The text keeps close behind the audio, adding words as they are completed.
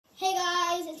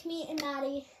and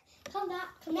Maddie. Come back.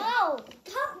 Come no. Come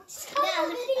on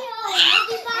the video. You'll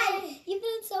be fine. You've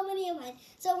been in so many of mine.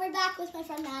 So we're back with my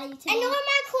friend Maddie today. I know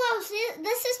my clothes.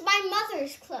 This is my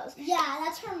mother's clothes. Yeah,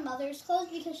 that's her mother's clothes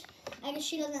because I guess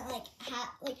she doesn't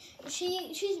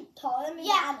she's taller than me.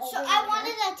 Yeah, so I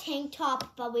wanted a tank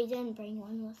top, but we didn't bring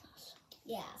one with us.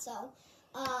 Yeah, so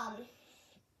oh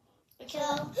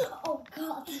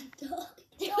God, the dog.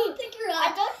 Don't pick her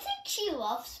up. I don't think she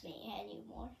loves me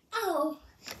anymore. Oh,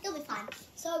 you'll be fine.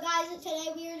 So guys,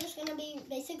 today we are just gonna be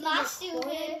basically Not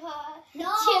recording. stupid.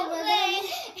 No,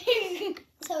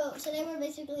 so today we're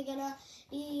basically gonna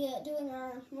be doing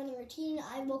our morning routine.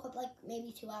 I woke up like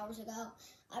maybe 2 hours ago.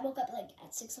 I woke up like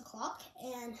at 6 o'clock,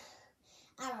 and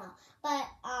I don't know, but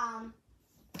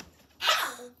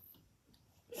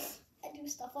I do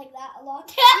stuff like that a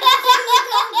lot.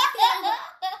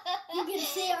 You can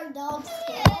see our dog's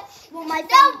tail. Well, my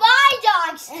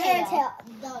dog's her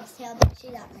dog's tail, but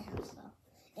she's at my house, so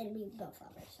and we both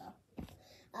love her, so.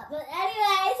 But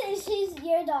anyways, she's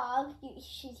your dog.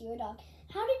 She's your dog.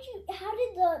 How did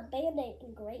the Band-Aid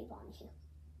engrave on you?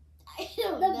 I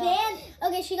don't know.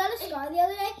 Okay, she got a scar the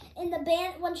other day, and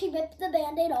when she ripped the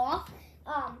Band-Aid off,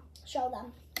 show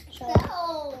them. No.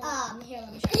 Here,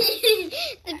 let me show you.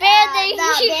 The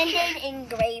Band-Aid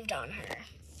engraved on her.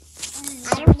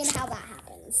 I don't get how that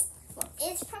happens.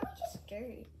 It's probably just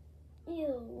dirt.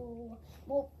 Ew.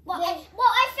 I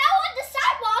fell on the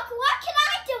sidewalk. What can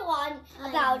I do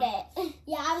about it?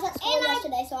 Yeah, I was at school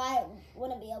yesterday, so I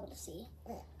wouldn't be able to see.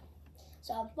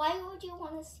 So why would you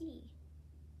want to see?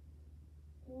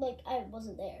 Like, I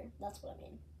wasn't there. That's what I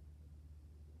mean.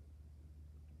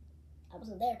 I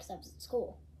wasn't there because I was at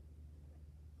school.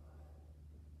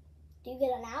 Do you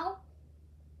get it now?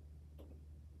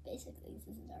 Basically, this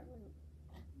is our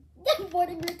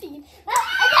morning routine. No,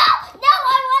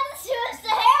 I want to twist the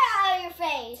hair out of your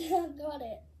face. Got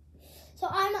it. So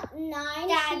I'm 9.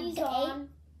 She's 8.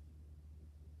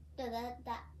 No,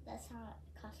 that's not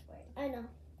a cuss word. I know.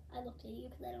 I looked at you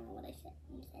because I don't know what I said.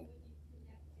 You said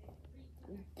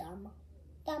I'm dumb.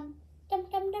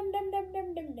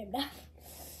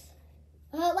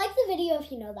 Like the video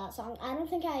if you know that song. I don't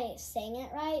think I sang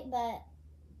it right, but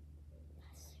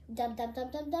dum dum dum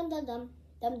dum dum dum dum.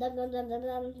 Dum dum dum dum dum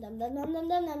dum dum dum dum dum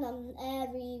dum dum dum.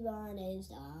 Everyone is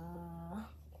dumb.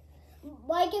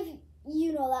 Like if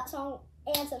you know that song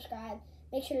and subscribe.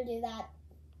 Make sure to do that.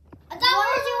 I thought we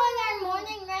were doing our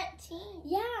morning routine.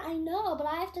 Yeah, I know, but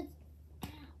I have to.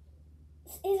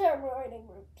 This is our morning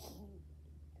routine.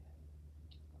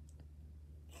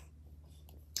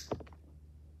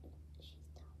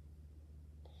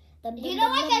 You know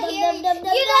I can hear you. You know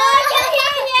I can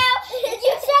hear you.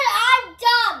 You said I'm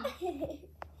dumb.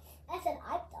 I said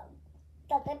I'm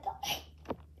dumb.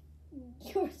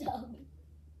 You're dumb.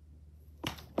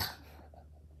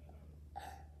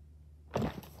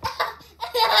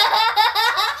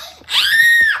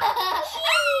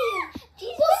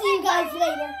 We'll see you guys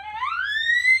later.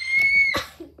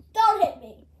 Don't hit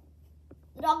me.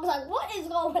 The dog's like, what is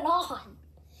going on?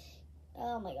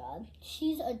 Oh my God,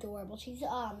 she's adorable. She's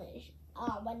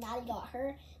when Maddie got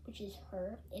her, which is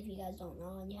her. If you guys don't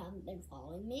know and you haven't been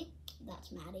following me,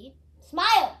 that's Maddie.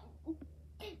 Smile.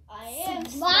 I am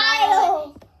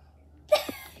Smile.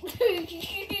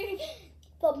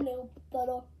 Thumbnail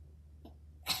better.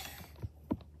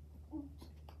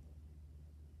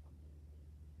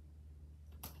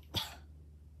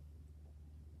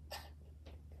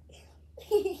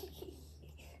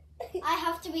 I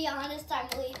have to be honest, I'm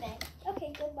leaving.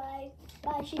 Okay, goodbye.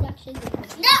 Bye. She's actually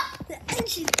leaving. No! And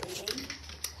she's leaving.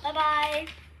 Bye-bye.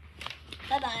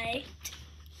 Bye-bye.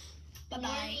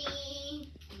 Bye-bye.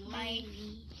 Bye.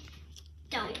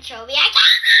 Don't show me. I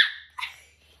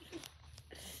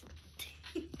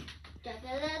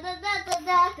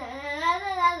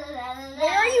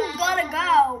Where are you gonna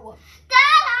go?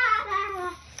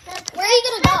 Where are you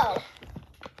gonna go?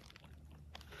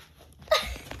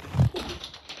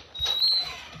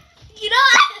 You know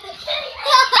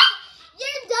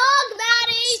Your dog,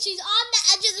 Maddie. She's on the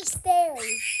edge of the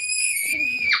stairs.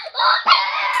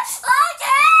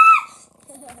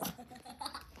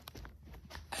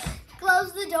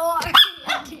 Close the door.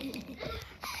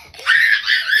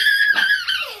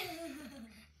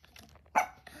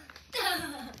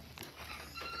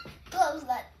 Close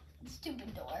that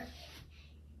stupid door.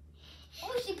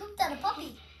 Oh, she pooped out a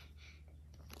puppy.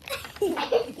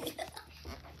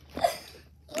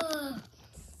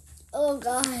 Oh,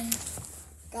 God.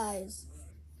 Guys.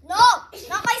 No!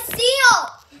 Not my seal!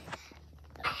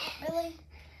 Really?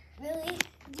 Really?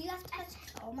 Do you have to touch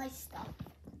all my stuff?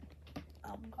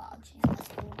 Oh, God. She's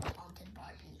messing with the haunted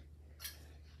Barbie.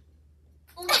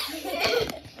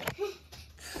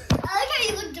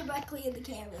 directly in the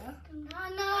camera.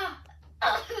 Banana.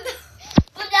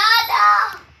 Banana.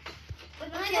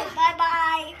 Okay,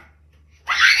 bye-bye.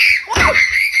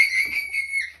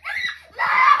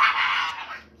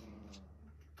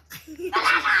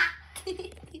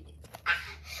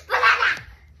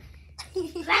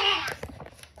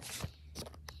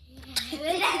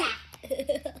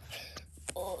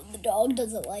 Oh, the dog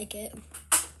doesn't like it.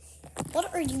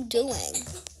 What are you doing?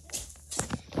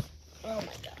 Oh my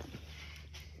god.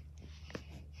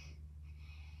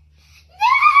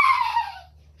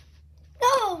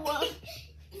 No!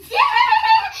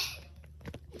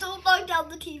 Don't knock down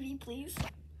the TV, please.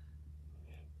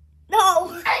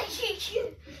 No!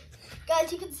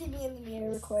 Guys, you can see me in the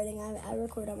mirror recording. I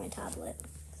record on my tablet.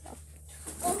 So.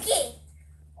 Okay.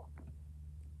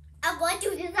 I'm going to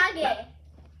do this again.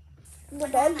 The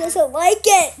dog doesn't like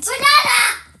it.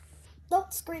 Banana!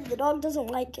 Don't scream. The dog doesn't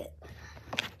like it.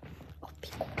 Oh, be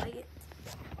quiet.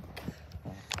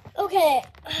 Okay,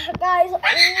 guys.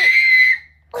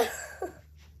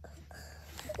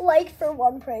 Like for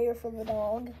one, prayer for the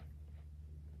dog.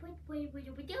 Wait,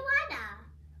 banana.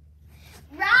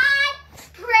 Right?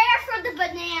 Prayer for the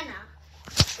banana.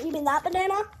 You mean that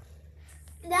banana?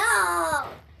 No.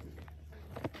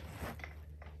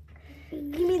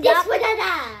 You mean This that?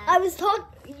 banana. I was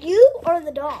talking. You or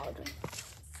the dog?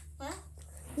 What?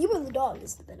 You or the dog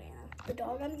is the banana. The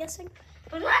dog, I'm guessing.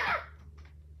 Banana.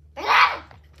 Banana.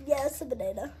 Yeah, it's the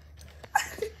banana.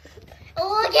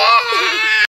 Okay.